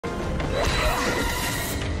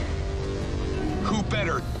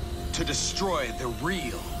to destroy the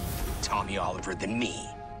real Tommy Oliver than me.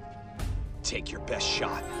 Take your best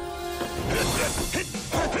shot.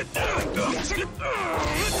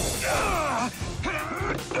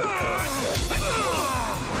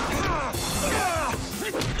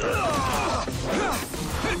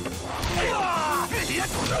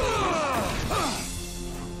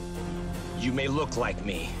 You may look like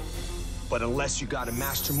me, but unless you got a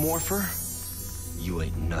master morpher, you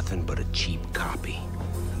ain't nothing but a cheap copy.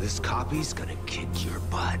 This copy's gonna kick your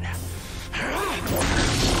butt.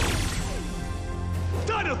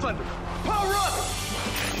 Dino Thunder, power up!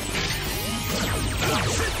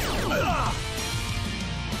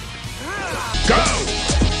 Go!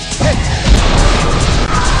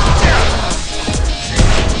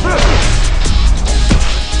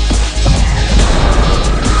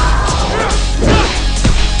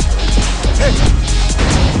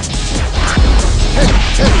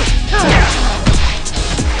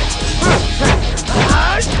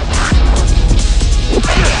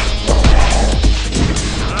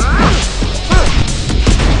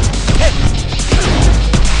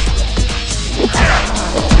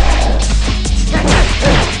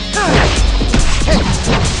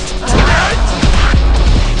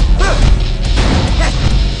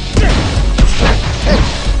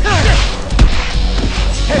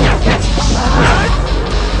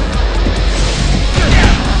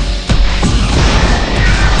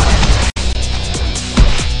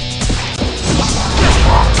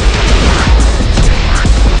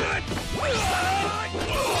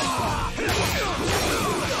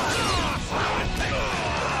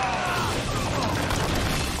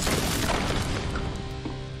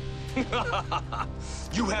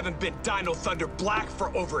 You haven't been Dino Thunder Black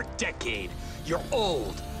for over a decade. You're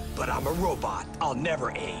old, but I'm a robot. I'll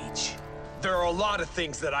never age. There are a lot of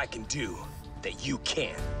things that I can do that you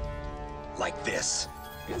can't. Like this.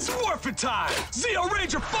 It's morphin' time! Zeo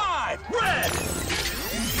Ranger 5! Red!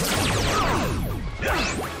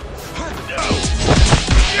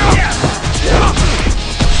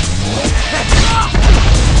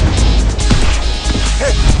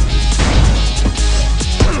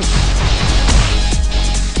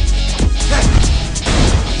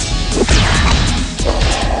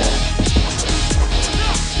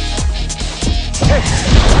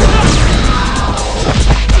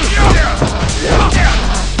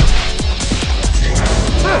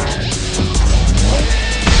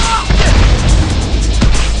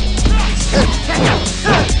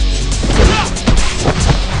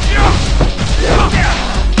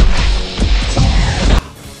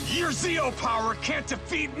 Zeo power can't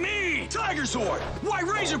defeat me! Tiger Zord! Why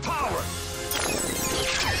Ranger power?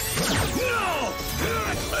 No!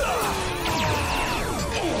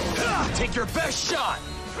 Take your best shot!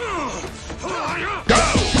 Go!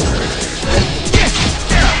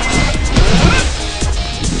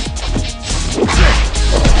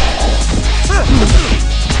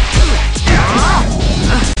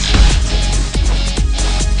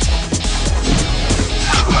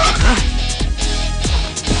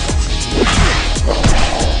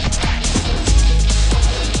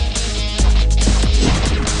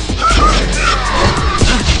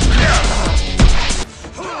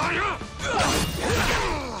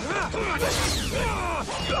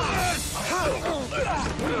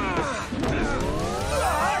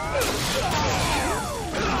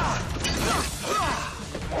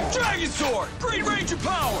 Dragon Sword! Green Ranger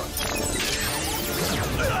power!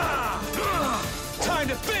 Time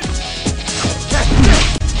to finish!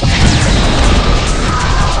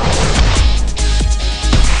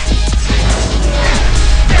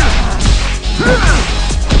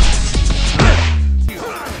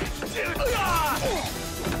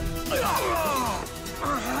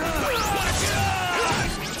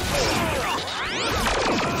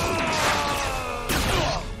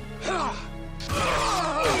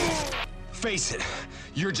 Face it,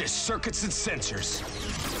 you're just circuits and sensors.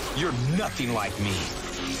 You're nothing like me.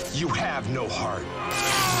 You have no heart.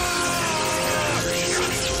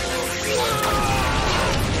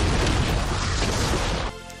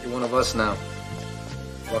 You're one of us now.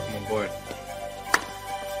 Welcome on board.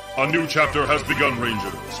 A new chapter has begun,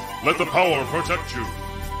 Rangers. Let the power protect you.